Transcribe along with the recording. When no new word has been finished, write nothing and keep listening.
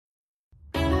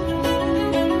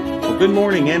Good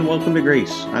morning and welcome to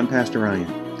Grace. I'm Pastor Ryan.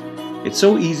 It's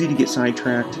so easy to get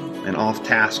sidetracked and off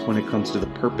task when it comes to the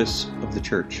purpose of the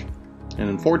church. And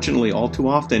unfortunately, all too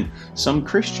often, some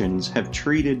Christians have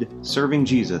treated serving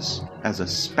Jesus as a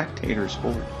spectator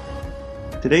sport.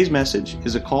 Today's message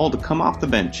is a call to come off the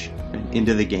bench and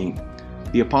into the game.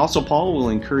 The Apostle Paul will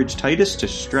encourage Titus to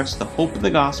stress the hope of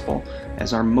the gospel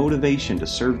as our motivation to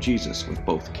serve Jesus with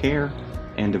both care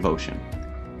and devotion.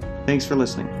 Thanks for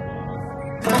listening.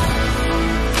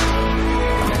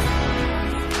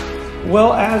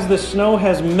 Well, as the snow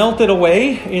has melted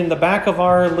away in the back of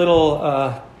our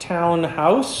little town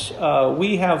house,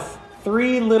 we have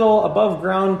 3 little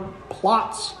above-ground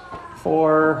plots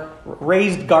for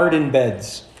raised garden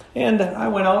beds. And I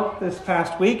went out this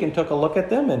past week and took a look at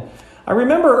them. And I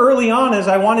remember early on, as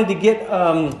I wanted to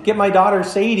get my daughter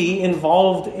Sadie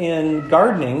involved in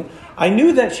gardening, I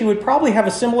knew that she would probably have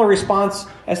a similar response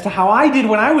as to how I did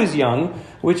when I was young,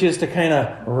 which is to kind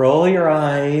of roll your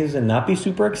eyes and not be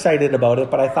super excited about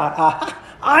it. But I thought,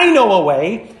 I know a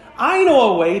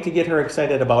way to get her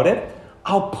excited about it.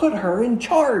 I'll put her in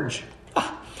charge.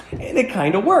 And it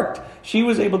kind of worked. She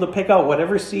was able to pick out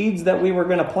whatever seeds that we were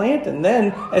going to plant. And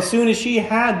then as soon as she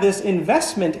had this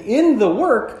investment in the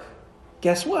work,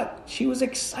 guess what? She was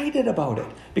excited about it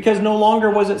because no longer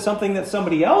was it something that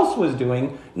somebody else was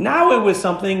doing. Now it was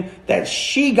something that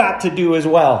she got to do as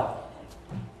well.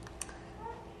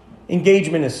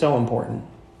 Engagement is so important.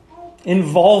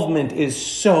 Involvement is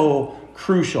so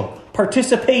crucial.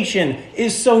 Participation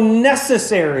is so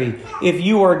necessary if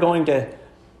you are going to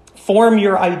form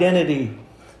your identity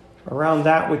around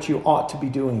that which you ought to be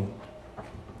doing.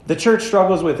 The church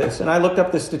struggles with this, and I looked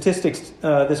up the statistics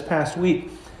this past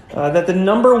week. That the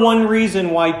number one reason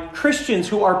why Christians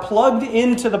who are plugged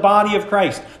into the body of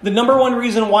Christ, the number one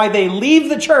reason why they leave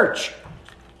the church,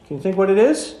 can you think what it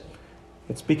is?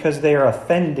 It's because they are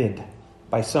offended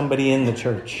by somebody in the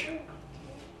church.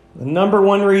 The number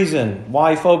one reason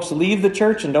why folks leave the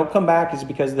church and don't come back is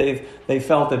because they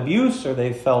felt abuse or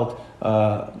they felt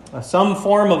some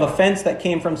form of offense that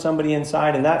came from somebody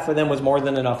inside, and that for them was more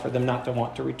than enough for them not to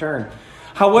want to return.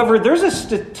 However, there's a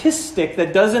statistic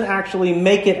that doesn't actually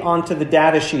make it onto the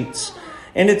data sheets,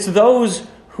 and it's those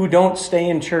who don't stay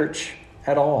in church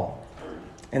at all.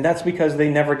 And that's because they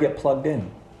never get plugged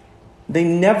in. They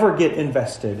never get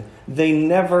invested. They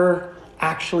never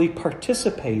actually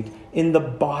participate in the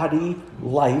body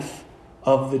life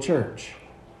of the church.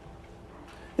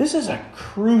 This is a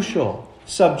crucial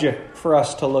subject for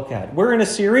us to look at. We're in a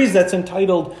series that's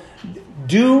entitled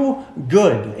Do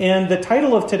Good. And the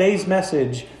title of today's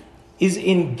message is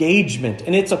Engagement.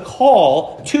 And it's a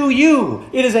call to you.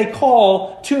 It is a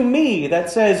call to me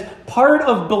that says part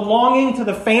of belonging to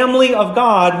the family of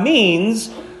God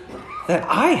means that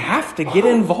I have to get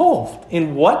involved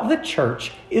in what the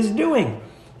church is doing.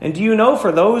 And do you know,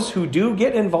 for those who do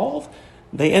get involved,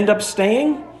 they end up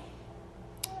staying?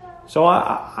 So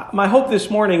my hope this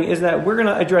morning is that we're going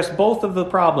to address both of the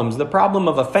problems, the problem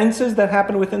of offenses that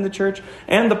happen within the church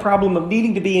and the problem of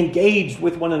needing to be engaged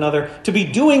with one another, to be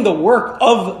doing the work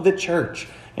of the church.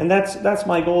 And that's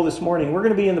my goal this morning. We're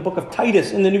going to be in the book of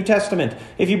Titus in the New Testament.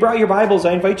 If you brought your Bibles,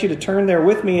 I invite you to turn there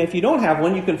with me. If you don't have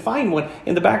one, you can find one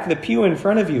in the back of the pew in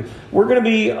front of you. We're going to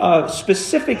be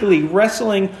specifically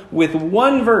wrestling with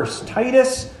one verse,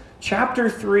 Titus chapter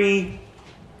 3,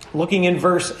 looking in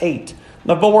verse 8.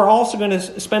 But we're also going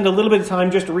to spend a little bit of time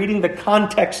just reading the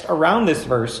context around this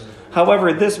verse.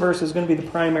 However, this verse is going to be the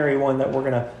primary one that we're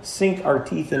going to sink our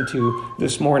teeth into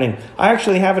this morning. I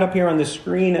actually have it up here on the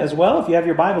screen as well. If you have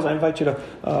your Bibles, I invite you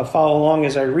to follow along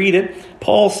as I read it.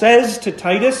 Paul says to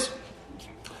Titus,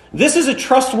 "This is a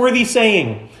trustworthy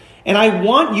saying, and I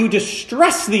want you to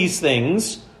stress these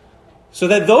things so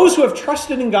that those who have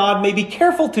trusted in God may be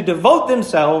careful to devote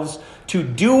themselves to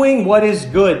doing what is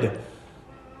good.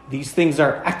 These things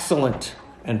are excellent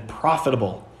and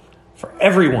profitable for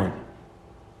everyone."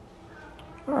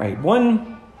 All right,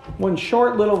 one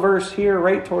short little verse here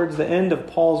right towards the end of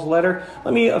Paul's letter.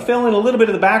 Let me fill in a little bit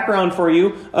of the background for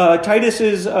you. Titus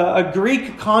is a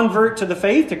Greek convert to the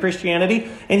faith, to Christianity,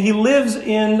 and he lives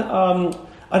in an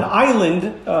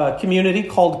island community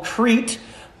called Crete.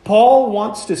 Paul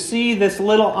wants to see this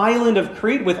little island of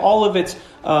Crete with all of its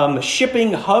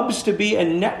shipping hubs to be a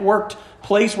networked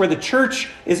place where the church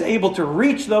is able to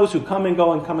reach those who come and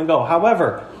go and come and go.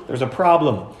 However, there's a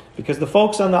problem because the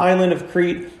folks on the island of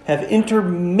Crete have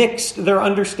intermixed their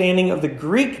understanding of the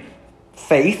Greek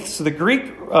faith, so the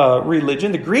Greek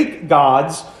religion, the Greek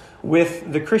gods,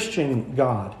 with the Christian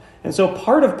God. And so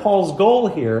part of Paul's goal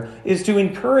here is to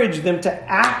encourage them to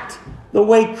act the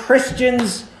way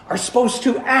Christians are supposed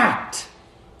to act.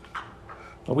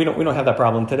 Well, we don't have that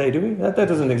problem today, do we? That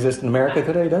doesn't exist in America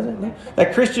today, does it? No.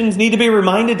 That Christians need to be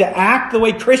reminded to act the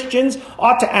way Christians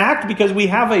ought to act because we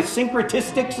have a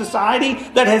syncretistic society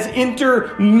that has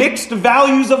intermixed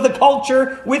values of the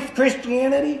culture with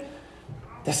Christianity.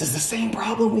 This is the same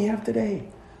problem we have today.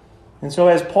 And so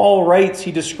as Paul writes,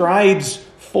 he describes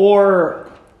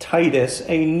for Titus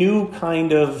a new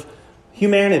kind of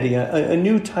humanity, a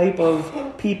new type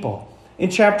of people. In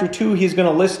chapter 2, he's going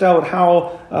to list out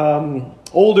how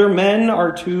older men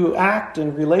are to act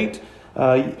and relate.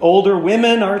 Older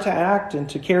women are to act and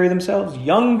to carry themselves.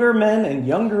 Younger men and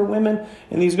younger women.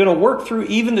 And he's going to work through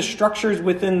even the structures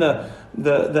within the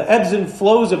ebbs and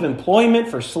flows of employment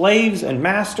for slaves and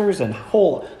masters and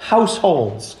whole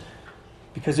households.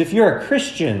 Because if you're a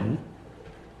Christian,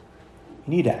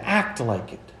 you need to act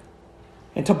like it.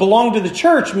 And to belong to the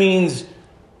church means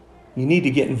you need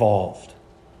to get involved.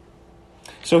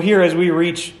 So here, as we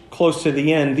reach close to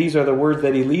the end, these are the words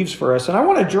that he leaves for us. And I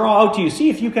want to draw out to you, see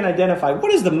if you can identify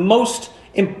what is the most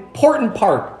important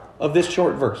part of this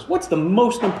short verse. What's the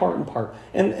most important part?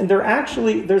 And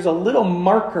there's a little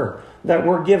marker that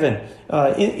we're given.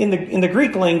 In the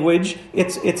Greek language,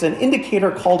 it's an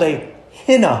indicator called a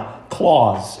hina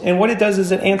clause. And what it does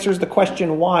is it answers the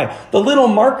question why. The little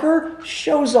marker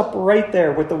shows up right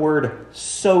there with the word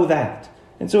so that.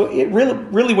 And so it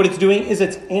really what it's doing is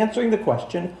it's answering the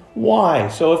question, why?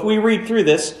 So if we read through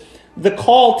this, the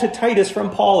call to Titus from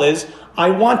Paul is,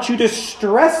 I want you to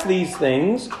stress these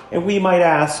things. And we might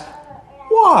ask,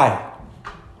 why?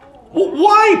 Well,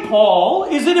 why, Paul,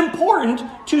 is it important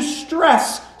to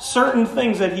stress certain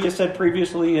things that he has said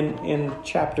previously in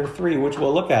chapter 3, which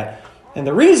we'll look at? And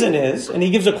the reason is, and he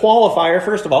gives a qualifier,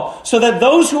 first of all, so that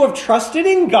those who have trusted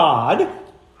in God,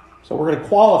 so we're going to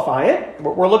qualify it.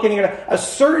 We're looking at a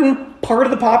certain part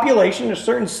of the population, a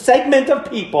certain segment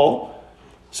of people,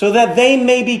 so that they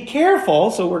may be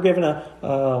careful. So we're given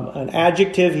an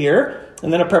adjective here,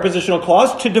 and then a prepositional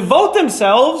clause, to devote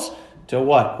themselves to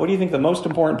what? What do you think the most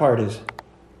important part is?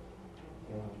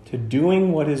 To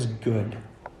doing what is good.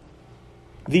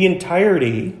 The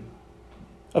entirety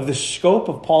of the scope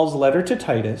of Paul's letter to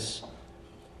Titus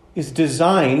is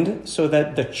designed so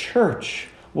that the church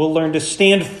will learn to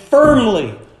stand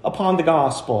firmly upon the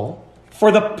gospel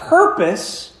for the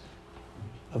purpose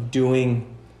of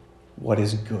doing what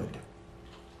is good.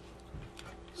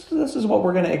 So this is what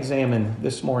we're going to examine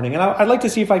this morning. And I'd like to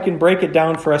see if I can break it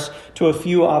down for us to a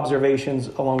few observations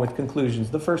along with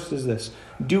conclusions. The first is this.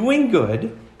 Doing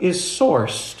good is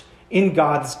sourced in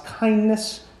God's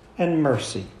kindness and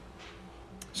mercy.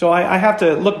 So I have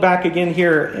to look back again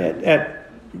here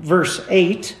at verse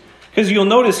 8. Because you'll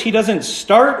notice he doesn't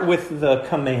start with the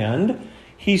command.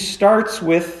 He starts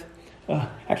with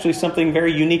actually something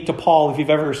very unique to Paul. If you've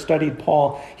ever studied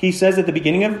Paul, he says at the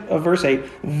beginning of verse 8,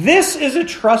 this is a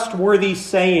trustworthy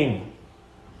saying.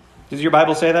 Does your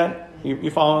Bible say that? You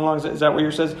following along? Is that what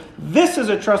yours says? This is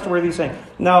a trustworthy saying.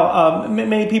 Now,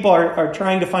 many people are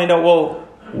trying to find out, well,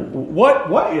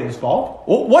 what is, Paul?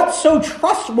 What's so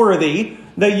trustworthy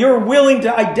that you're willing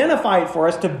to identify it for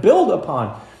us to build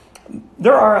upon?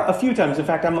 There are a few times, in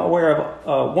fact, I'm aware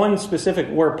of one specific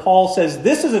where Paul says,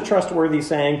 this is a trustworthy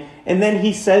saying, and then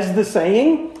he says the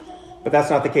saying, but that's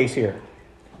not the case here.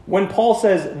 When Paul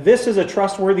says, this is a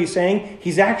trustworthy saying,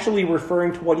 he's actually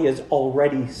referring to what he has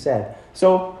already said.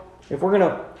 So if we're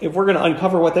gonna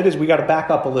uncover what that is, we got to back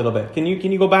up a little bit. Can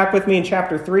you go back with me in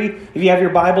chapter 3? If you have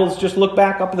your Bibles, just look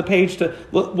back up the page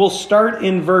we'll start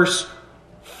in verse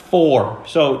 4.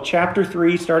 So chapter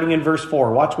 3, starting in verse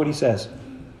 4. Watch what he says.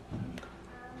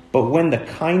 But when the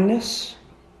kindness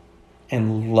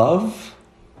and love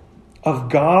of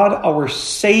God, our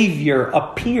Savior,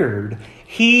 appeared,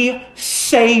 He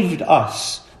saved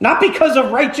us. Not because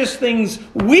of righteous things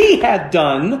we had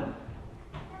done,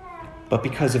 but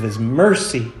because of His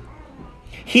mercy.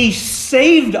 He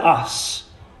saved us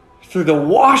through the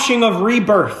washing of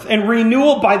rebirth and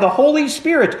renewal by the Holy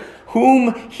Spirit,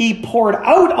 whom He poured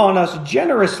out on us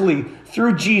generously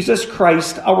through Jesus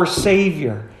Christ, our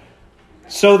Savior.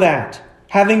 So that,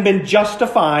 having been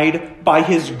justified by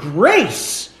His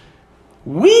grace,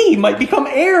 we might become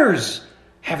heirs,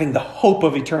 having the hope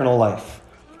of eternal life.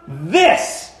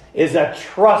 This is a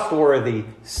trustworthy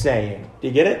saying. Do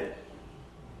you get it?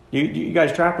 You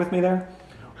guys track with me there?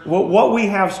 What we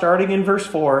have starting in verse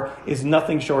 4 is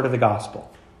nothing short of the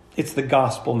gospel. It's the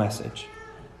gospel message.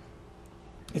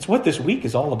 It's what this week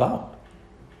is all about.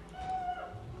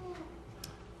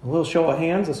 A little show of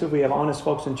hands. Let's see if we have honest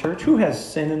folks in church. Who has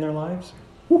sin in their lives?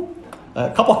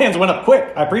 A couple hands went up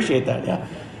quick. I appreciate that. Yeah.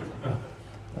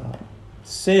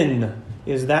 Sin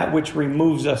is that which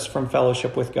removes us from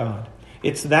fellowship with God.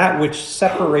 It's that which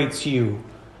separates you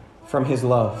from his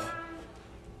love.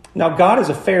 Now, God is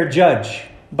a fair judge.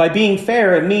 By being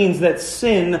fair, it means that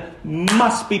sin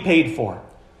must be paid for.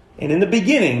 And in the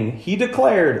beginning, he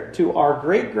declared to our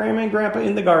great-grandma and grandpa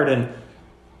in the garden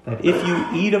that if you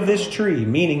eat of this tree,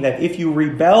 meaning that if you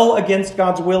rebel against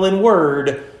God's will and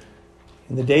word,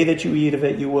 in the day that you eat of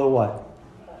it, you will what?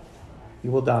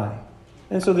 You will die.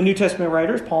 And so the New Testament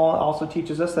writers, Paul also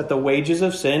teaches us that the wages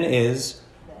of sin is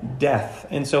death.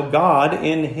 And so God,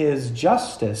 in his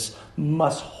justice,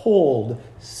 must hold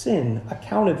sin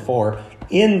accounted for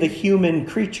in the human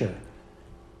creature.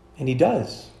 And he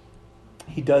does.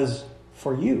 He does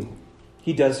for you.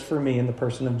 He does for me in the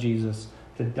person of Jesus,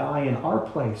 to die in our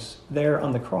place there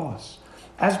on the cross.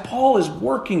 As Paul is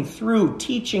working through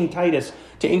teaching Titus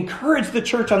to encourage the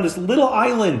church on this little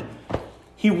island,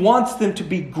 he wants them to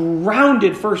be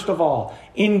grounded, first of all,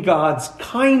 in God's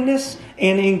kindness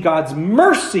and in God's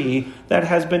mercy that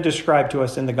has been described to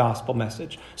us in the gospel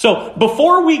message. So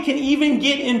before we can even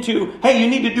get into, hey, you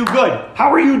need to do good.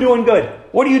 How are you doing good?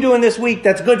 What are you doing this week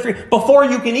that's good for you? Before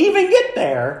you can even get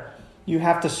there, you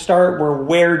have to start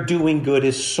where doing good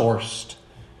is sourced.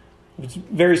 Which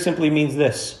very simply means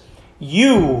this: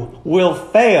 you will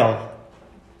fail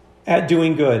at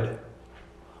doing good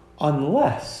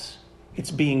unless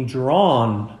it's being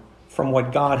drawn from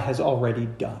what God has already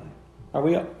done. Are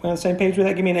we on the same page with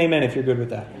that? Give me an amen if you're good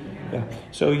with that. Yeah.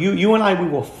 So you and I, we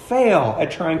will fail at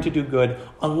trying to do good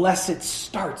unless it's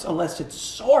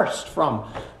sourced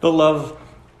from the love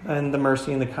and the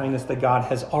mercy and the kindness that God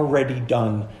has already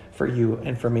done for you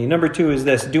and for me. Number 2 is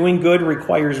this: doing good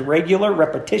requires regular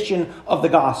repetition of the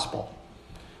gospel.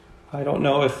 I don't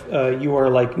know if you are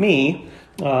like me,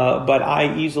 but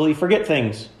I easily forget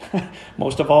things.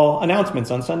 Most of all,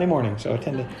 announcements on Sunday morning. So I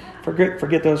tend to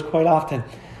forget those quite often.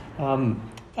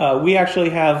 We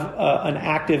actually have an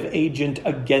active agent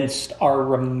against our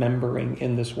remembering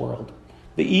in this world.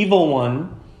 The evil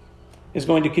one is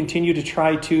going to continue to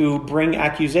try to bring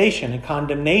accusation and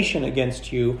condemnation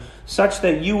against you, such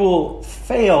that you will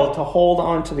fail to hold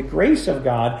on to the grace of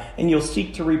God, and you'll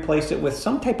seek to replace it with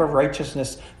some type of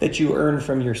righteousness that you earn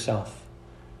from yourself.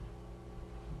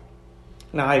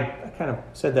 Now, I kind of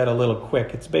said that a little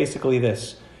quick. It's basically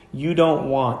this: you don't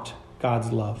want God's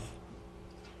love.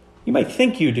 You might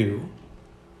think you do,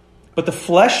 but the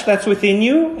flesh that's within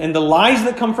you and the lies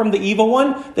that come from the evil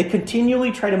one, they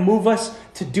continually try to move us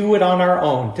to do it on our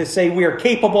own, to say we are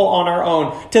capable on our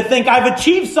own, to think I've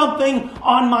achieved something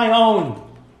on my own.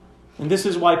 And this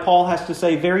is why Paul has to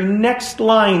say very next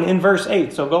line in verse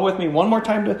 8. So go with me one more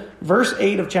time to verse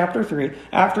 8 of chapter 3.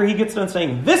 After he gets done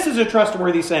saying this is a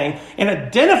trustworthy saying and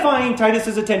identifying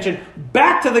Titus's attention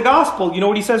back to the gospel, you know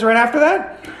what he says right after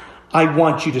that? I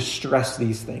want you to stress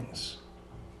these things.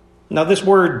 Now this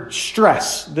word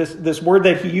stress, this word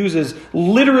that he uses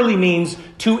literally means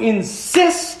to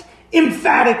insist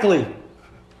emphatically.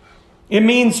 It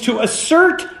means to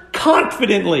assert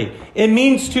confidently. It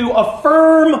means to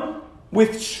affirm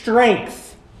with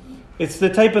strength. It's the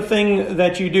type of thing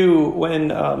that you do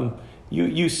when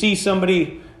you see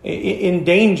somebody in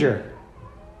danger.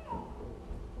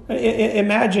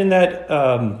 Imagine that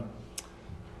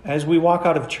as we walk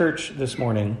out of church this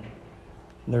morning,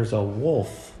 there's a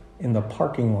wolf in the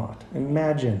parking lot.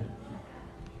 Imagine.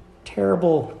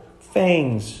 Terrible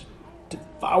fangs,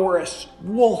 devourous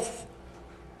wolf.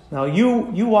 Now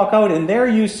you walk out and there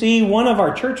you see one of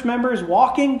our church members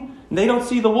walking, and they don't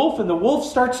see the wolf, and the wolf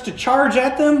starts to charge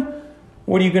at them.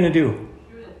 What are you going to do?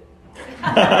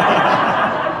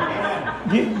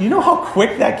 You know how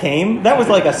quick that came? That was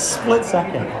like a split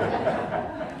second.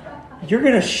 You're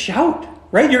going to shout,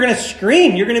 right? You're going to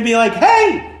scream. You're going to be like,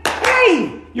 hey,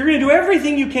 hey! You're going to do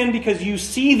everything you can because you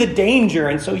see the danger,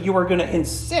 and so you are going to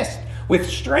insist with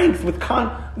strength, with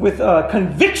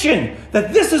conviction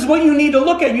that this is what you need to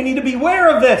look at. You need to be aware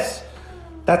of this.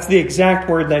 That's the exact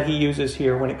word that he uses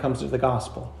here when it comes to the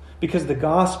gospel. Because the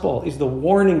gospel is the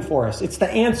warning for us. It's the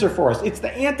answer for us. It's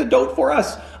the antidote for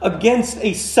us against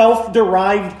a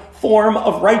self-derived form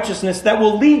of righteousness that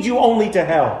will lead you only to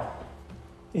hell.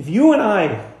 If you and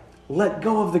I let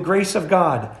go of the grace of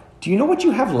God, do you know what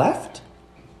you have left?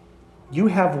 You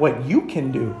have what you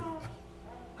can do.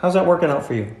 How's that working out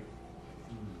for you?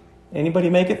 Anybody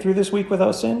make it through this week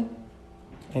without sin?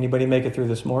 Anybody make it through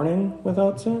this morning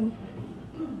without sin?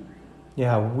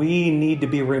 Yeah, we need to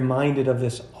be reminded of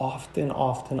this often.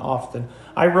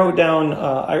 I wrote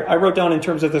down in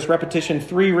terms of this repetition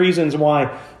 3 reasons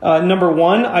why. Number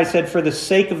 1, I said for the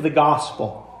sake of the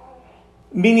gospel,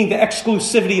 meaning the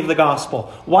exclusivity of the gospel.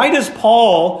 Why does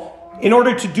Paul, in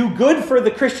order to do good for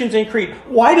the Christians in Crete,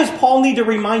 why does Paul need to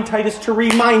remind Titus to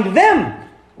remind them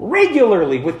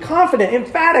regularly, with confident,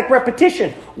 emphatic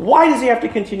repetition. Why does he have to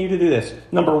continue to do this?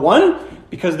 Number one,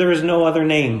 because there is no other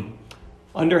name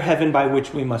under heaven by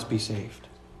which we must be saved.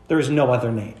 There is no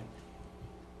other name.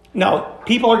 Now,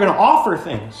 people are going to offer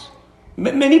things.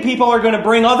 Many people are going to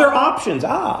bring other options.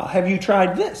 Have you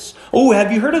tried this? Oh,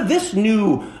 have you heard of this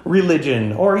new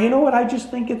religion? Or, you know what, I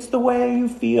just think it's the way you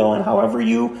feel, and however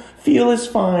you feel is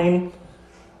fine.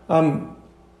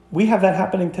 We have that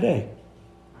happening today.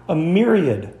 A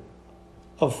myriad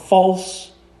of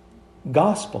false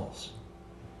gospels.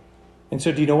 And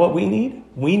so do you know what we need?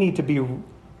 We need to be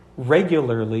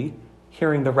regularly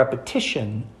hearing the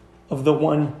repetition of the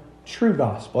one true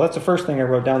gospel. That's the first thing I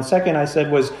wrote down. Second, I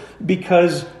said was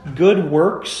because good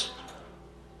works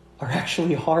are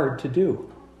actually hard to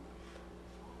do.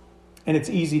 And it's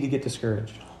easy to get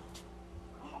discouraged.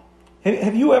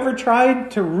 Have you ever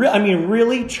tried to,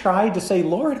 really tried to say,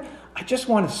 Lord, I just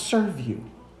want to serve you.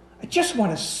 I just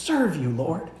want to serve you,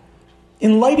 Lord.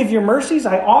 In light of your mercies,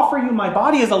 I offer you my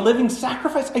body as a living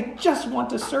sacrifice. I just want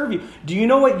to serve you. Do you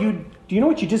know what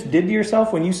you just did to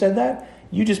yourself when you said that?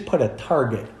 You just put a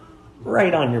target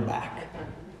right on your back.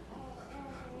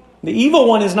 The evil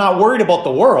one is not worried about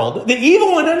the world. The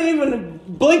evil one doesn't even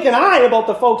blink an eye about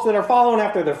the folks that are following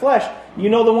after their flesh. You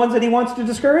know the ones that he wants to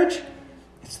discourage?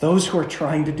 It's those who are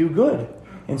trying to do good.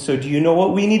 And so do you know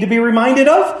what we need to be reminded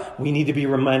of? We need to be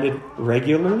reminded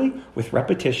regularly with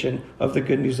repetition of the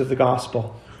good news of the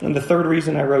gospel. And the third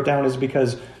reason I wrote down is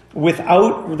because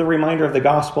without the reminder of the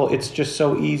gospel, it's just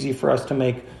so easy for us to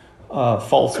make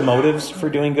false motives for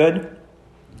doing good.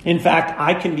 In fact,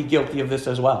 I can be guilty of this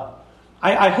as well.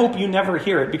 I hope you never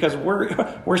hear it because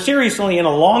we're seriously in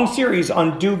a long series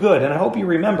on do good. And I hope you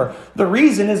remember. The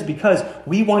reason is because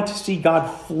we want to see God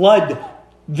flood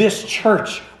this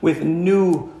church with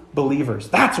new believers.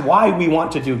 That's why we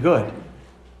want to do good.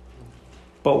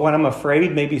 But what I'm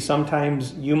afraid maybe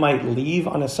sometimes you might leave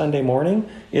on a Sunday morning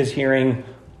is hearing,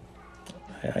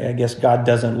 I guess God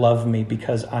doesn't love me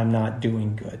because I'm not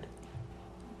doing good.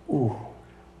 Ooh,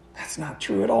 that's not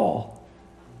true at all.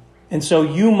 And so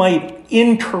you might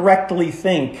incorrectly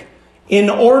think, in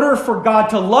order for God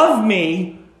to love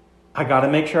me, I got to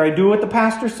make sure I do what the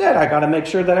pastor said. I got to make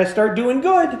sure that I start doing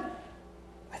good.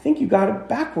 I think you got it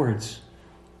backwards.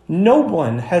 No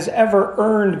one has ever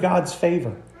earned God's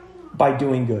favor by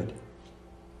doing good.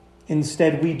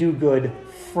 Instead, we do good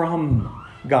from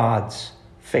God's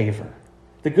favor.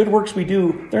 The good works we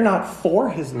do, they're not for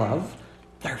his love.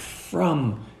 They're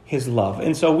from his love.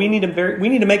 And so we need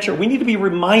to make sure, we need to be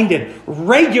reminded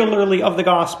regularly of the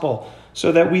gospel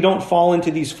so that we don't fall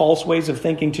into these false ways of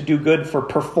thinking to do good for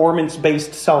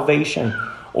performance-based salvation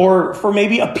or for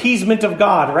maybe appeasement of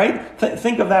God, right?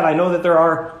 Think of that. I know that there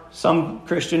are some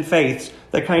Christian faiths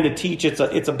that kind of teach it's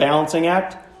a balancing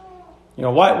act. You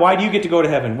know, why do you get to go to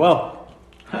heaven? Well,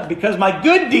 because my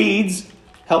good deeds,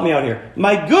 help me out here.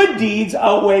 My good deeds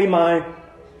outweigh my...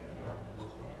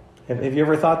 Have you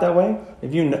ever thought that way?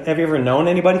 Have you ever known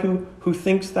anybody who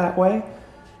thinks that way?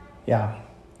 Yeah.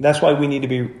 That's why we need to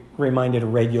be reminded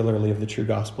regularly of the true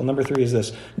gospel. Number 3 is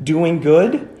this. Doing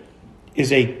good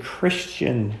is a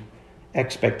Christian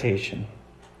expectation.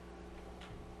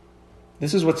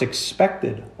 This is what's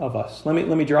expected of us. Let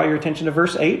me draw your attention to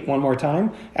verse 8 one more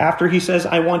time. After he says,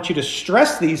 I want you to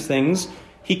stress these things,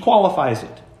 he qualifies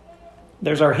it.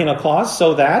 There's our hina clause,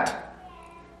 so that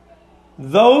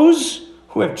those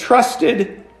who have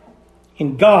trusted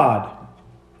in God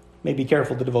may be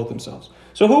careful to devote themselves.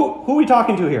 So who are we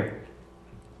talking to here?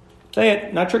 Say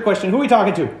it, not a trick question. Who are we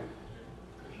talking to?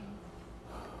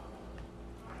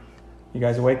 You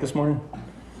guys awake this morning?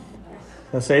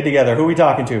 Let's say it together. Who are we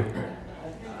talking to?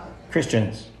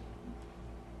 Christians.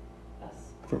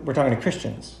 We're talking to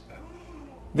Christians.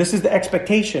 This is the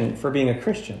expectation for being a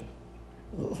Christian.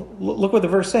 Look what the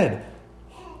verse said.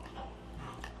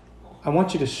 I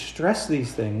want you to stress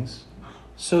these things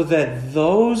so that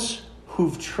those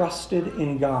who've trusted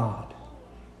in God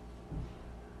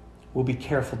will be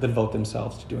careful to devote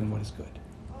themselves to doing what is good.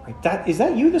 Right? Is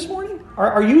that you this morning?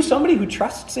 Are you somebody who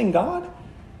trusts in God?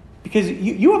 Because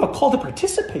you have a call to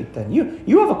participate then.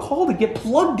 You have a call to get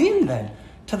plugged in then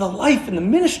to the life and the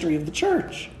ministry of the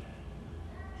church.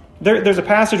 There's a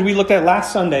passage we looked at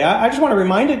last Sunday. I just want to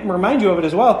remind you of it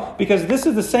as well, because this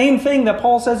is the same thing that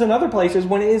Paul says in other places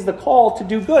when it is the call to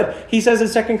do good. He says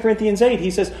in 2 Corinthians 8,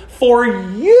 he says, for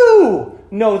you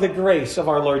know the grace of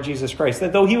our Lord Jesus Christ,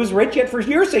 that though he was rich, yet for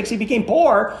your sakes he became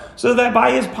poor, so that by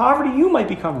his poverty you might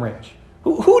become rich.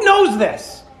 Who knows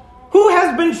this? Who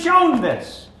has been shown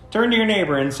this? Turn to your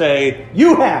neighbor and say,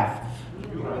 you have.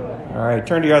 All right,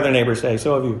 turn to your other neighbor and say,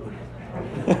 so have you.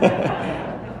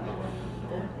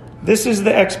 This is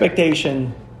the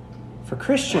expectation for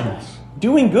Christians.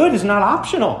 Doing good is not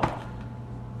optional.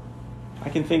 I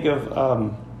can think of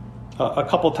a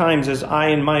couple times as I,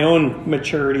 in my own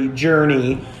maturity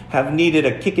journey, have needed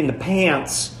a kick in the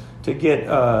pants to get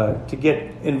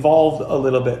involved a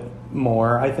little bit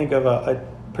more. I think of a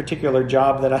particular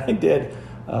job that I did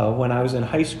when I was in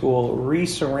high school,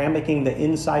 re-ceramicking the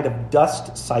inside of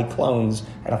dust cyclones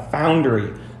at a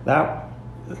foundry. That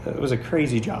was a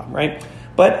crazy job, right?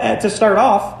 But to start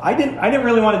off, I didn't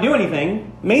really want to do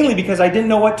anything, mainly because I didn't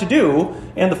know what to do,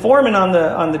 and the foreman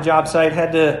on the job site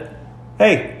had to,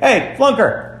 hey,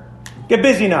 flunker, get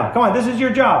busy now. Come on, this is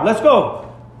your job. Let's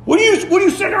go. What are you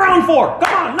sitting around for?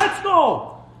 Come on, let's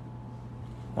go.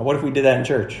 Now, what if we did that in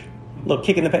church? A little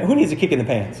kick in the pants. Who needs a kick in the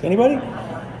pants? Anybody?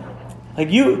 Like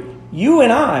you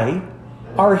and I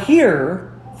are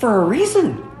here for a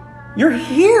reason. You're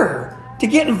here to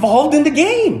get involved in the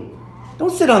game. Don't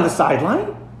sit on the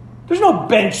sideline. There's no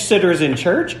bench sitters in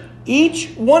church. Each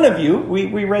one of you,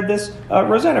 we read this,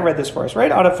 Rosanna read this for us,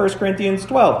 right? Out of 1 Corinthians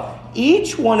 12.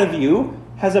 Each one of you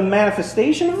has a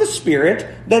manifestation of the Spirit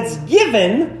that's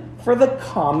given for the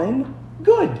common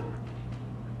good.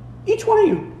 Each one of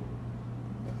you.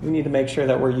 We need to make sure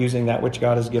that we're using that which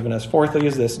God has given us. Fourthly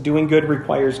is this: doing good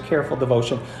requires careful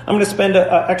devotion. I'm going to spend an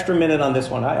extra minute on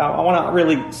this one. I want to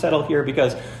really settle here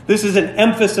because this is an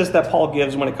emphasis that Paul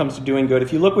gives when it comes to doing good.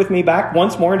 If you look with me back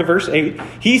once more into verse 8,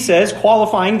 he says,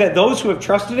 qualifying that those who have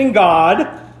trusted in God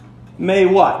may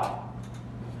what?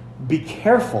 Be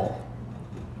careful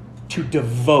to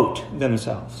devote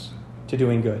themselves to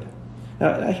doing good.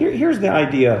 Now, here's the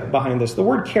idea behind this. The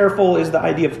word careful is the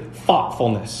idea of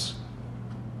thoughtfulness.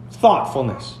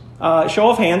 Thoughtfulness.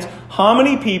 Show of hands. How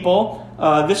many people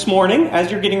this morning, as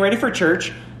you're getting ready for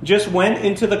church, just went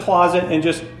into the closet and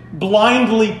just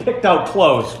blindly picked out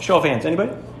clothes? Show of hands.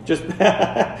 Anybody? Just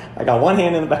I got one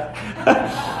hand in the back.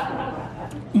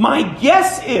 My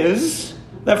guess is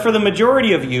that for the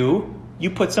majority of you, you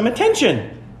put some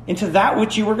attention into that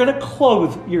which you were going to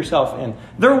clothe yourself in.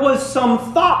 There was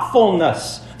some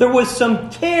thoughtfulness. There was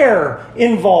some care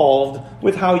involved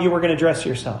with how you were going to dress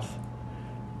yourself.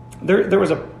 There was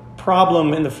a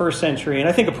problem in the first century, and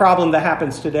I think a problem that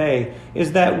happens today,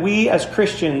 is that we as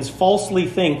Christians falsely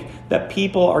think that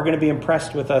people are going to be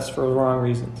impressed with us for the wrong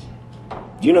reasons.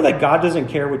 Do you know that God doesn't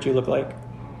care what you look like?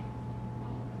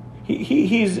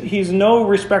 He's no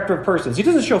respecter of persons. He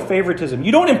doesn't show favoritism.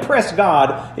 You don't impress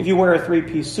God if you wear a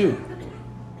three-piece suit.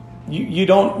 You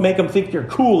don't make him think you're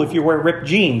cool if you wear ripped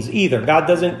jeans either. God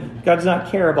does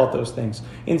not care about those things.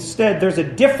 Instead, there's a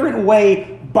different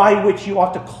way by which you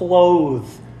ought to clothe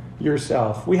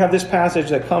yourself. We have this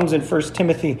passage that comes in 1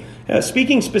 Timothy,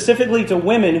 speaking specifically to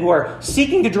women who are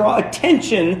seeking to draw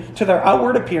attention to their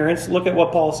outward appearance. Look at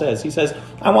what Paul says. He says,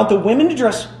 I want the women to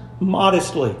dress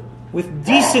modestly, with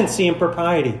decency and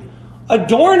propriety,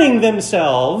 adorning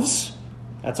themselves,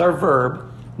 that's our verb,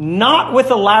 not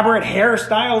with elaborate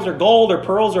hairstyles or gold or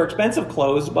pearls or expensive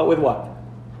clothes, but with what?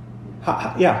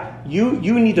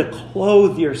 You need to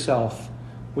clothe yourself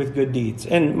with good deeds.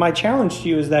 And my challenge to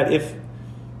you is that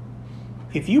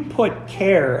if you put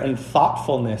care and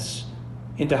thoughtfulness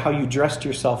into how you dressed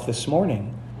yourself this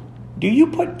morning, do you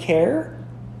put care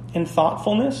and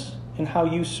thoughtfulness in how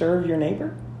you serve your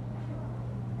neighbor?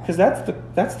 Because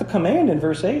that's the command in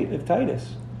verse 8 of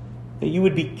Titus, that you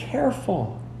would be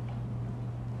careful.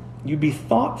 You'd be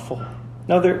thoughtful.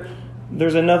 Now,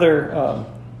 there's another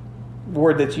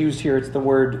word that's used here. It's the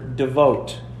word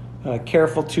devote.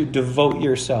 Careful to devote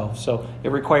yourself. So it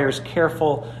requires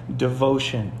careful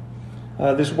devotion.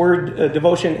 This word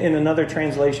devotion in another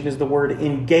translation is the word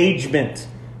engagement.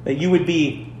 That you would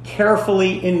be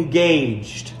carefully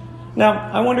engaged.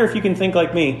 Now, I wonder if you can think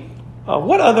like me.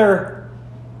 What other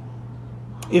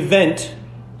event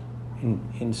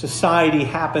in society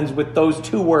happens with those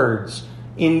two words?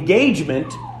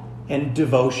 Engagement and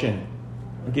devotion.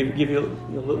 I'll give you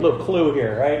a little clue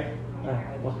here, right?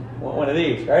 One of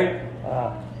these, right?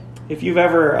 If you've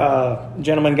ever,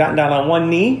 gentlemen, gotten down on one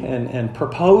knee and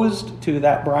proposed to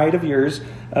that bride of yours,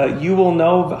 you will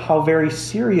know how very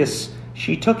serious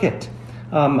she took it.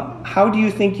 How do you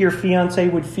think your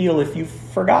fiancé would feel if you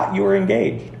forgot you were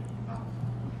engaged?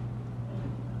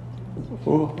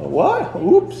 What?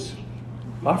 Oops.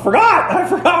 I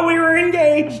forgot we were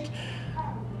engaged.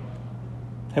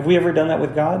 Have we ever done that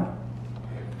with God?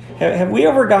 Have we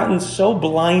ever gotten so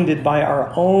blinded by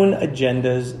our own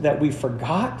agendas that we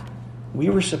forgot we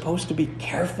were supposed to be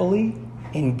carefully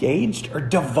engaged or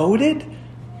devoted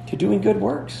to doing good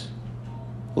works?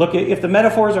 Look, if the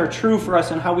metaphors are true for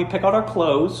us in how we pick out our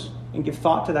clothes and give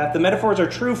thought to that, the metaphors are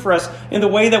true for us in the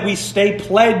way that we stay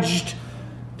pledged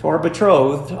to our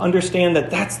betrothed to understand that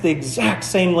that's the exact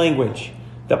same language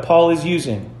that Paul is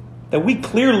using, that we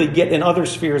clearly get in other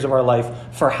spheres of our life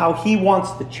for how he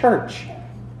wants the church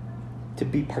to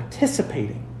be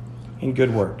participating in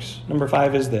good works. Number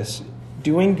 5 is this: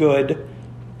 doing good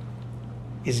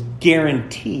is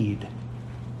guaranteed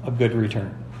a good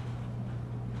return.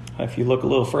 If you look a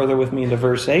little further with me into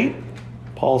verse 8,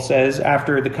 Paul says,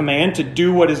 after the command to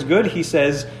do what is good, he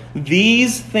says,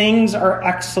 these things are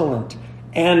excellent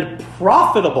and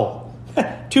profitable.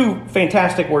 2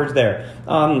 fantastic words there.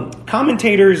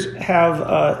 Commentators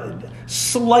have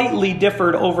slightly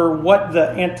differed over what the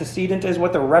antecedent is,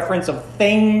 what the reference of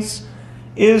things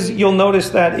is. You'll notice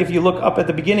that if you look up at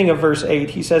the beginning of verse 8,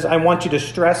 he says, I want you to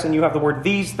stress, and you have the word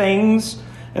these things.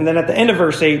 And then at the end of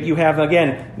verse 8, you have,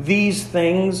 again, these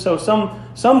things. So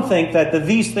some think that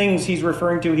these things he's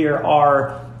referring to here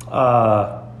are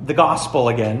the gospel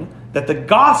again, that the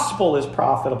gospel is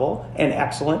profitable and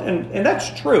excellent. And that's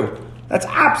true. That's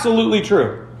absolutely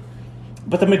true.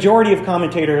 But the majority of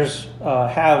commentators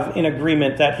have in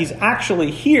agreement that he's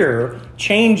actually here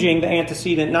changing the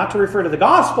antecedent not to refer to the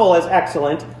gospel as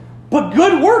excellent, but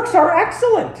good works are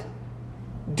excellent.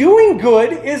 Doing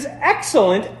good is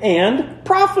excellent and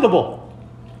profitable.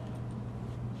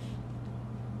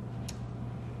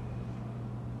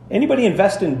 Anybody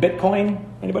invest in Bitcoin?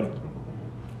 Anybody?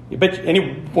 You bet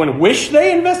anyone wish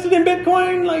they invested in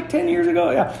Bitcoin like 10 years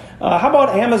ago? Yeah. How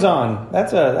about Amazon?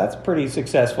 That's a pretty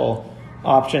successful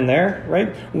option there,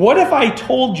 right? What if I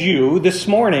told you this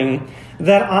morning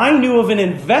that I knew of an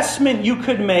investment you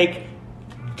could make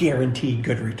guaranteed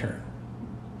good return?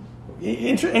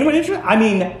 Anyone interested? I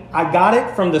mean, I got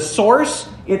it from the source.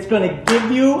 It's going to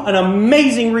give you an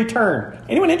amazing return.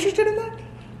 Anyone interested in that?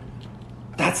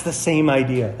 That's the same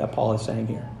idea that Paul is saying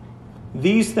here.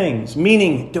 These things,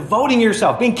 meaning devoting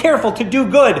yourself, being careful to do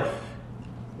good,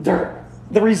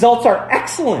 the results are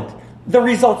excellent. The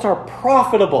results are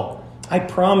profitable. I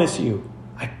promise you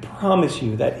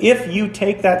that if you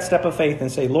take that step of faith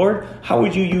and say, Lord, how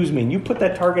would you use me? And you put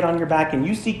that target on your back and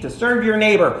you seek to serve your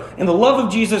neighbor in the love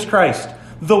of Jesus Christ,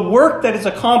 the work that is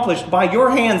accomplished by your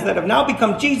hands that have now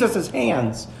become Jesus'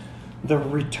 hands, the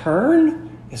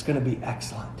return is going to be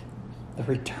excellent. The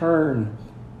return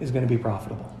is going to be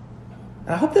profitable. And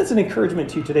I hope that's an encouragement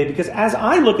to you today, because as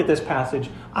I look at this passage,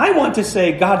 I want to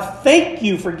say, God, thank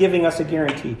you for giving us a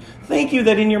guarantee. Thank you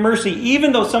that in your mercy,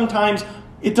 even though sometimes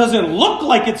it doesn't look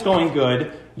like it's going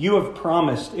good, you have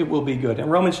promised it will be good. In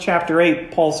Romans chapter 8,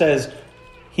 Paul says,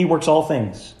 he works all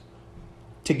things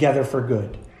together for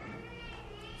good,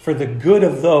 for the good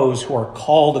of those who are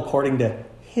called according to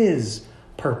his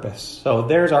purpose. So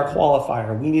there's our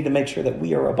qualifier. We need to make sure that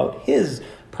we are about his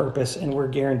purpose and we're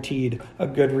guaranteed a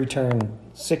good return.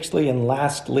 Sixthly and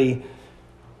lastly,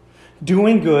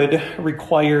 doing good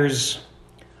requires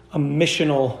a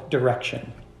missional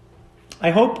direction. I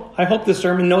hope the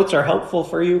sermon notes are helpful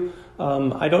for you.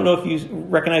 I don't know if you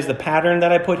recognize the pattern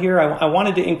that I put here. I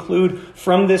wanted to include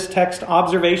from this text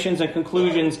observations and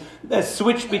conclusions that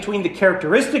switch between the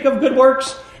characteristic of good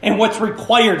works and what's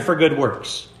required for good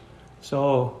works.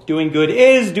 So doing good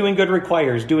is, doing good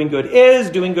requires, doing good is,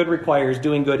 doing good requires,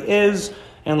 doing good is,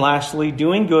 and lastly,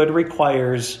 doing good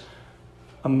requires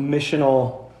a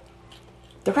missional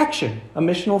direction, a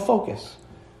missional focus.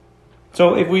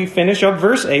 So if we finish up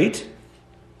verse 8,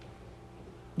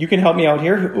 you can help me out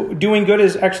here. Doing good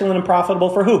is excellent and profitable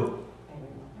for who?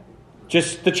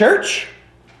 Just the church?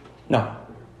 No.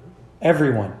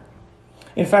 Everyone.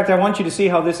 In fact, I want you to see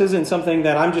how this isn't something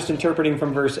that I'm just interpreting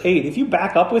from verse 8. If you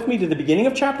back up with me to the beginning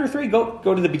of chapter 3,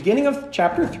 go to the beginning of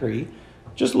chapter 3.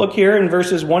 Just look here in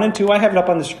verses 1 and 2. I have it up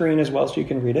on the screen as well so you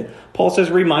can read it. Paul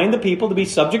says, remind the people to be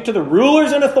subject to the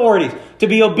rulers and authorities, to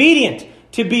be obedient,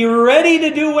 to be ready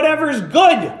to do whatever is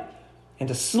good, and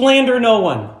to slander no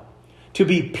one, to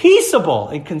be peaceable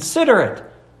and considerate,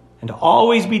 and to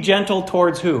always be gentle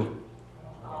towards who?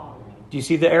 Do you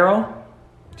see the arrow?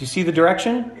 Do you see the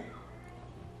direction?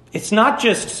 It's not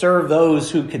just serve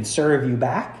those who can serve you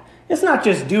back. It's not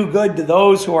just do good to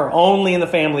those who are only in the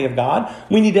family of God.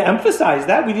 We need to emphasize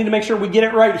that. We need to make sure we get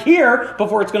it right here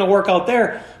before it's going to work out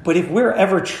there. But if we're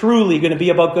ever truly going to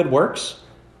be about good works,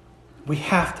 we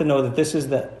have to know that this is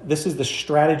the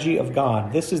strategy of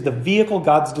God. This is the vehicle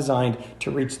God's designed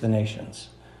to reach the nations.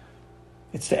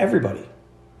 It's to everybody.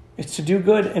 It's to do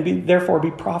good and therefore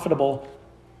be profitable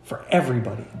for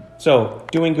everybody. So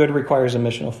doing good requires a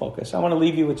missional focus. I want to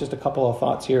leave you with just a couple of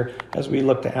thoughts here as we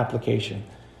look to application.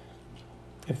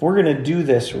 If we're going to do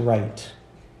this right,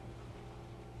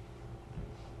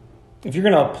 if you're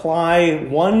going to apply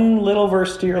one little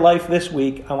verse to your life this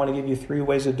week, I want to give you 3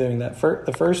 ways of doing that.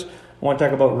 The first, I want to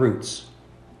talk about roots.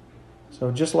 So So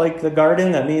just like the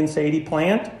garden that me and Sadie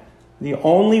plant, the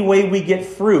only way we get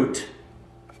fruit,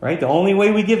 right? The only way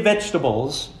we get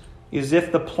vegetables is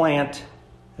if the plant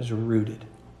is rooted.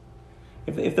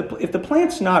 If the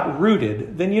plant's not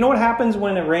rooted, then you know what happens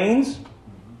when it rains?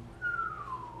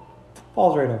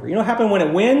 Falls right over. You know what happens when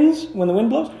the wind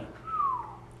blows?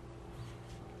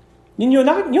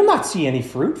 You'll not see any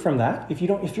fruit from that if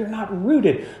you're not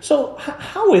rooted. So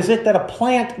how is it that a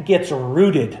plant gets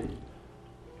rooted?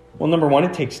 Well, number one,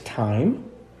 it takes time.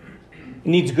 It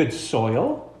needs good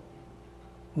soil.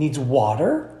 It needs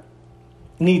water.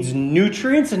 It needs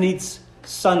nutrients. It needs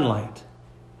sunlight.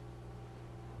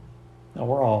 Now,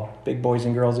 we're all big boys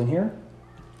and girls in here.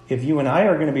 If you and I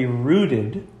are going to be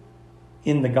rooted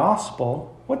in the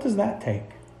gospel, what does that take?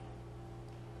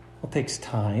 Well, it takes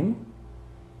time.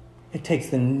 It takes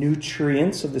the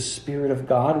nutrients of the Spirit of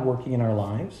God working in our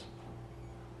lives.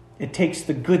 It takes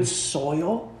the good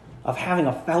soil of having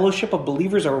a fellowship of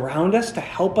believers around us to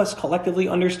help us collectively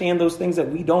understand those things that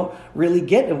we don't really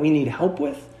get and we need help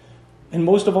with. And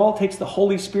most of all, it takes the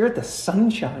Holy Spirit, the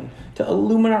sunshine, to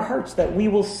illumine our hearts that we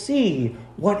will see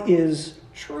what is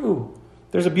true.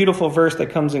 There's a beautiful verse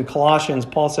that comes in Colossians.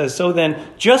 Paul says, "So then,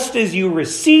 just as you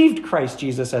received Christ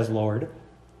Jesus as Lord,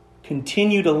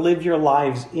 continue to live your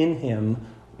lives in him,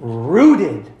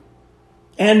 rooted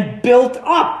and built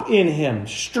up in him,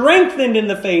 strengthened in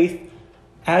the faith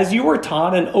as you were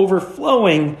taught and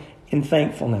overflowing in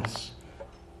thankfulness."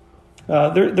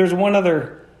 There's one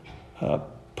other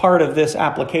part of this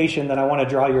application that I want to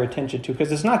draw your attention to,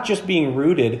 because it's not just being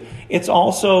rooted, it's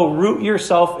also root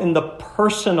yourself in the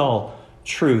personal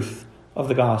truth of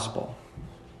the gospel.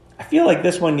 I feel like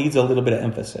this one needs a little bit of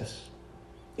emphasis.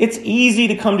 It's easy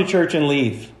to come to church and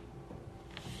leave.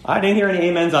 I didn't hear any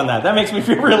amens on that. That makes me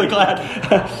feel really glad.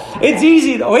 It's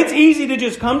easy, though. It's easy to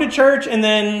just come to church and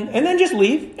then just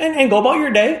leave and go about your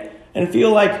day and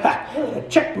feel like, I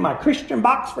checked my Christian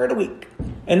box for the week.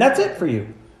 And that's it for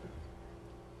you.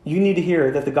 You need to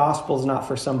hear that the gospel is not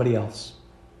for somebody else.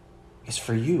 It's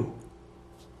for you.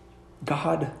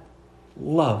 God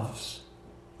loves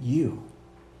you.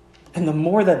 And the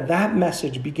more that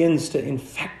message begins to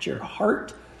infect your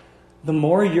heart, the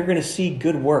more you're going to see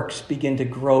good works begin to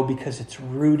grow, because it's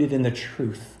rooted in the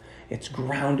truth. It's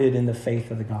grounded in the faith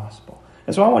of the gospel.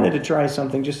 And so I wanted to try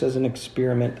something just as an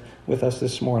experiment with us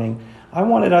this morning. I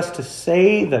wanted us to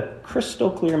say the crystal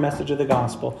clear message of the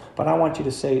gospel, but I want you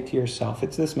to say it to yourself.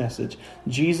 It's this message: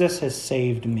 Jesus has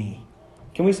saved me.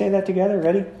 Can we say that together?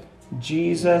 Ready?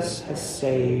 Jesus has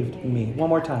saved me. One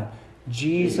more time.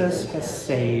 Jesus has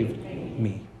saved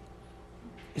me.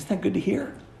 Isn't that good to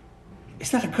hear?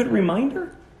 Isn't that a good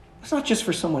reminder? It's not just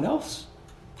for someone else.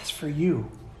 That's for you.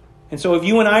 And so if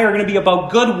you and I are going to be about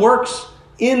good works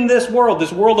in this world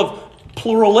of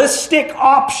pluralistic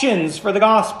options for the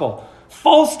gospel,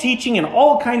 false teaching and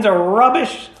all kinds of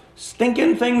rubbish,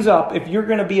 stinking things up, if you're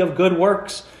going to be of good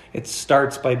works, it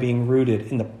starts by being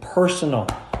rooted in the personal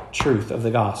truth of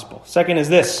the gospel. Second is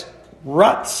this: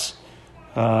 ruts.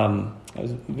 I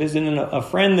was visiting a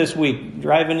friend this week,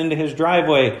 driving into his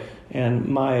driveway, and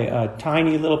my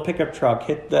tiny little pickup truck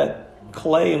hit that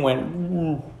clay and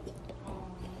went.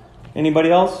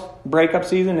 Anybody else? Breakup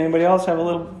season? Anybody else have a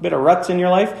little bit of ruts in your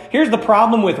life? Here's the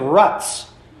problem with ruts.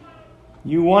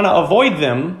 You want to avoid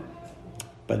them,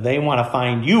 but they want to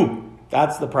find you.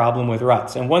 That's the problem with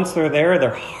ruts. And once they're there,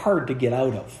 they're hard to get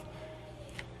out of.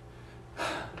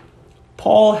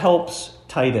 Paul helps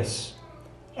Titus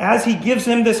as he gives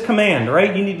him this command,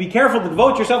 right? You need to be careful to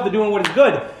devote yourself to doing what is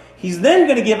good. He's then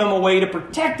going to give him a way to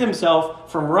protect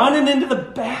himself from running into the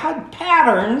bad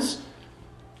patterns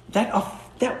that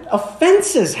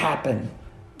offenses happen.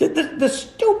 The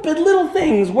stupid little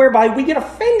things whereby we get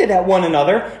offended at one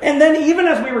another. And then even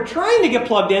as we were trying to get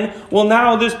plugged in, well,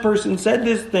 now this person said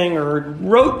this thing or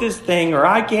wrote this thing or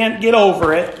I can't get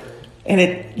over it. And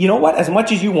it, you know what? As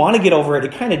much as you want to get over it,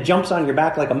 it kind of jumps on your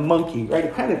back like a monkey, right?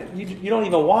 It kind of, you don't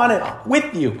even want it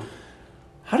with you.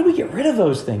 How do we get rid of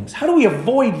those things? How do we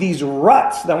avoid these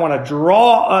ruts that want to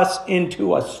draw us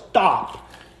into a stop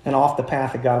and off the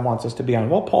path that God wants us to be on?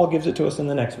 Well, Paul gives it to us in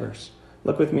the next verse.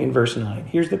 Look with me in verse 9.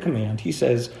 Here's the command. He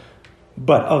says,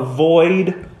 "But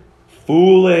avoid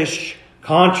foolish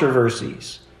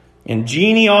controversies and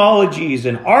genealogies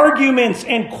and arguments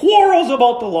and quarrels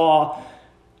about the law,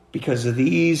 because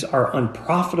these are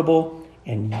unprofitable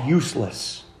and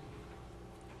useless."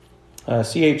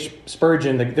 C.H.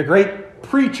 Spurgeon, the great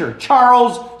preacher,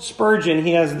 Charles Spurgeon,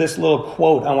 he has this little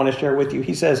quote I want to share with you.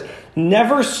 He says,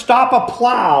 "Never stop a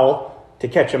plow to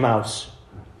catch a mouse."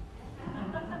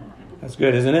 That's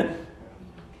good, isn't it?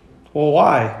 Well,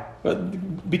 why?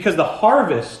 Because the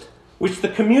harvest, which the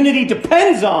community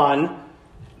depends on,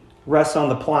 rests on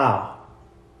the plow.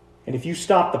 And if you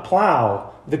stop the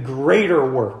plow, the greater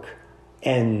work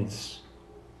ends.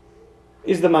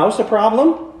 Is the mouse a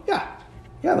problem?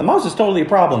 Yeah, the mouse is totally a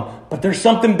problem. But there's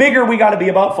something bigger we got to be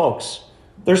about, folks.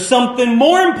 There's something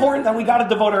more important that we got to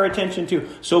devote our attention to.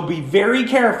 So be very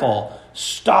careful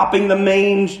stopping the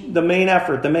main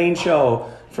effort, the main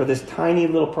show for this tiny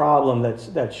little problem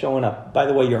that's showing up. By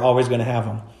the way, you're always going to have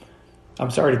them. I'm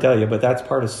sorry to tell you, but that's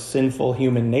part of sinful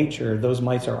human nature. Those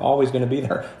mice are always going to be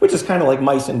there, which is kind of like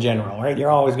mice in general, right? You're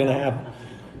always going to have them.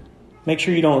 Make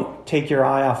sure you don't take your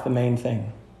eye off the main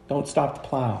thing. Don't stop the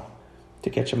plow to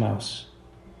catch a mouse.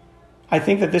 I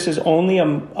think that this is only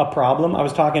a problem. I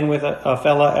was talking with a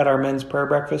fella at our men's prayer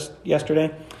breakfast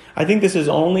yesterday. I think this is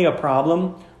only a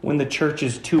problem when the church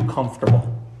is too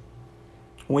comfortable.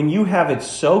 When you have it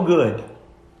so good,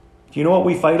 do you know what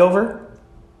we fight over?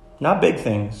 Not big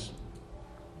things,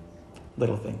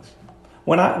 little things.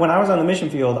 When I was on the mission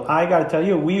field, I got to tell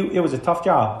you, it was a tough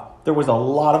job. There was a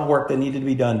lot of work that needed to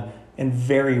be done, and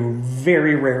very,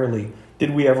 very rarely did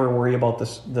we ever worry about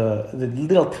the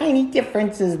little tiny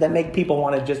differences that make people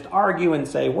want to just argue and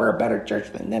say, we're a better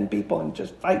church than them people, and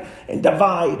just fight and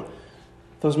divide.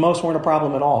 Those most weren't a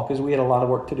problem at all because we had a lot of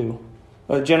work to do.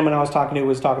 A gentleman I was talking to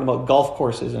was talking about golf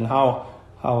courses and how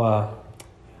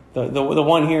the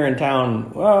one here in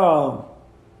town, well,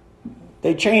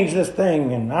 they changed this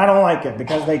thing and I don't like it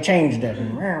because they changed it.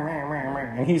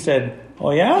 And he said,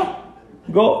 oh yeah?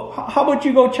 How about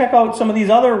you go check out some of these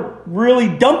other really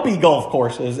dumpy golf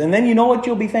courses, and then you know what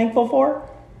you'll be thankful for?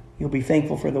 You'll be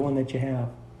thankful for the one that you have.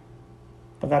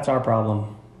 But that's our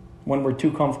problem. When we're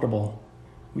too comfortable,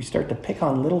 we start to pick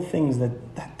on little things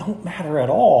that don't matter at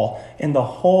all, and the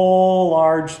whole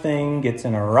large thing gets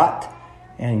in a rut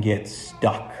and gets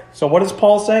stuck. So what does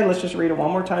Paul say? Let's just read it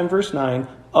one more time, verse 9.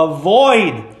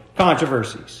 Avoid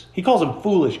controversies. He calls them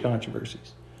foolish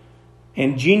controversies.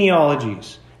 And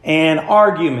genealogies. And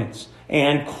arguments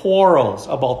and quarrels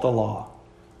about the law.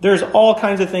 There's all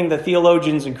kinds of things that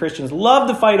theologians and Christians love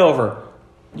to fight over.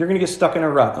 You're going to get stuck in a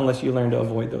rut unless you learn to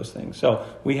avoid those things. So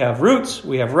we have roots,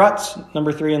 we have ruts.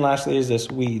 Number 3, and lastly, is this,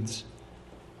 weeds.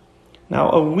 Now,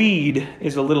 a weed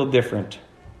is a little different.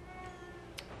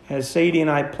 As Sadie and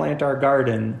I plant our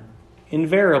garden,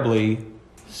 invariably,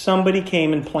 somebody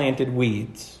came and planted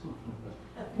weeds.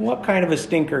 What kind of a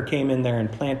stinker came in there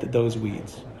and planted those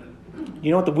weeds? You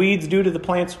know what the weeds do to the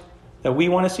plants that we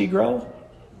want to see grow?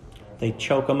 They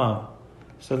choke them out.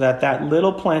 So that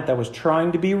little plant that was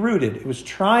trying to be rooted,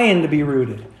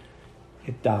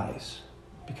 it dies.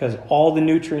 Because all the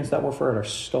nutrients that were for it are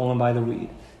stolen by the weed.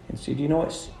 And so do you know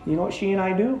what she and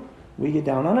I do? We get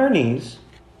down on our knees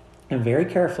and very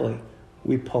carefully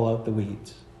we pull out the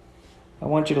weeds. I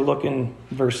want you to look in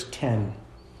verse 10.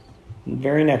 The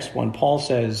very next one, Paul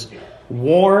says,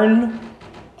 warn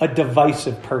a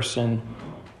divisive person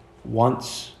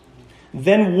once,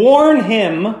 then warn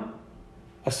him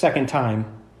a second time.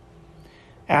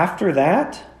 After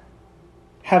that,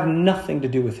 have nothing to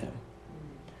do with him.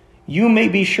 You may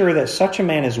be sure that such a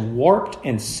man is warped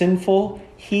and sinful.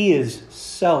 He is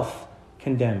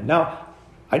self-condemned. Now,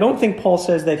 I don't think Paul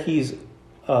says that he's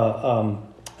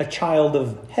a child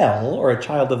of hell or a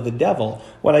child of the devil.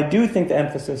 What I do think the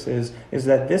emphasis is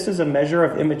that this is a measure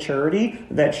of immaturity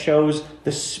that shows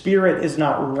the Spirit is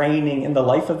not reigning in the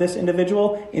life of this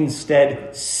individual.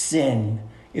 Instead, sin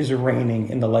is reigning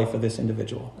in the life of this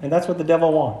individual. And that's what the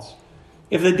devil wants.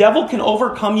 If the devil can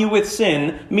overcome you with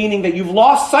sin, meaning that you've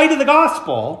lost sight of the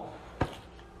gospel,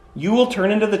 you will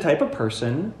turn into the type of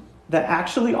person that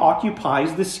actually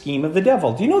occupies the scheme of the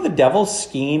devil. Do you know the devil's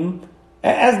scheme?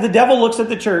 As the devil looks at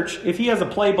the church, if he has a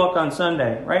playbook on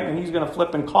Sunday, right, and he's going to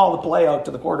flip and call the play out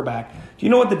to the quarterback, do you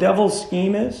know what the devil's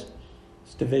scheme is?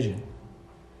 It's division.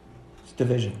 It's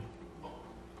division.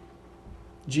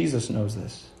 Jesus knows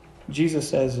this. Jesus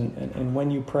says, and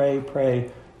when you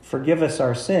pray, forgive us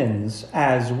our sins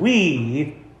as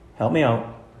we, help me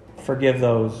out, forgive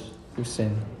those who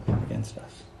sin against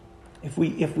us. If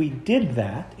we did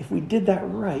that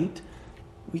right,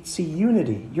 we'd see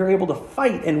unity. You're able to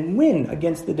fight and win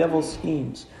against the devil's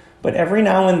schemes. But every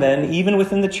now and then, even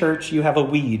within the church, you have a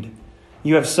weed.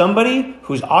 You have somebody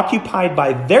who's occupied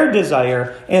by their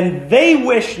desire, and they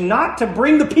wish not to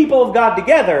bring the people of God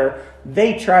together.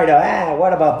 They try to,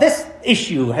 what about this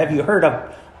issue? Have you heard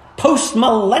of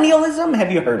post-millennialism?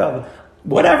 Have you heard of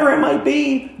whatever it might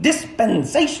be?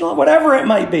 Dispensational, whatever it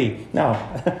might be. Now,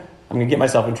 I'm going to get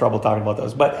myself in trouble talking about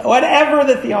those. But whatever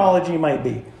the theology might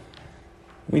be,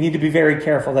 we need to be very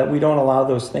careful that we don't allow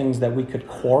those things that we could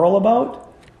quarrel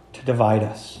about to divide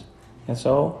us. And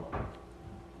so,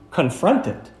 confront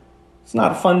it. It's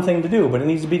not a fun thing to do, but it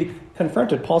needs to be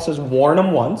confronted. Paul says, warn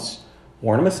them once,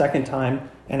 warn them a second time,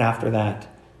 and after that,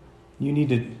 you need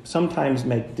to sometimes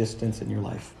make distance in your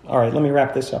life. All right, let me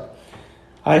wrap this up.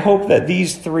 I hope that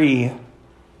these three,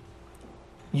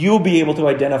 you'll be able to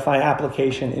identify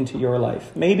application into your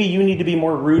life. Maybe you need to be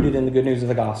more rooted in the good news of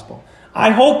the gospel.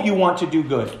 I hope you want to do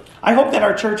good. I hope that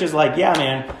our church is like, yeah,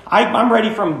 man, I'm ready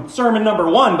from sermon number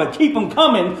 1, but keep them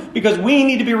coming because we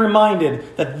need to be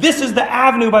reminded that this is the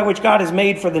avenue by which God has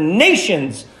made for the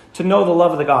nations to know the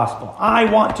love of the gospel. I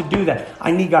want to do that.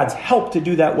 I need God's help to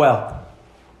do that well.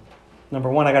 Number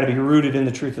 1, I got to be rooted in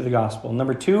the truth of the gospel.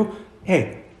 Number 2,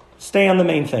 hey, stay on the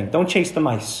main thing. Don't chase the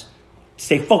mice.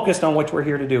 Stay focused on what we're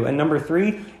here to do. And number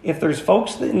 3, if there's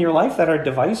folks in your life that are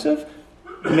divisive,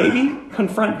 maybe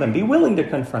confront them. Be willing to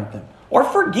confront them. Or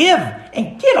forgive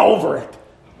and get over it.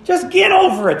 Just get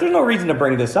over it. There's no reason to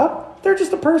bring this up. They're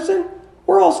just a person.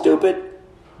 We're all stupid.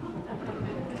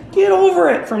 Get over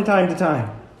it from time to time.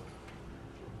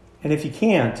 And if you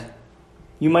can't,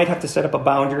 you might have to set up a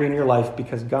boundary in your life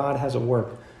because God has a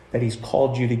work that he's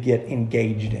called you to get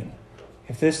engaged in.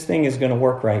 If this thing is going to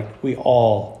work right, we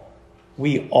all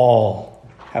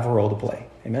have a role to play.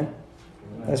 Amen?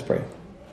 Let's pray.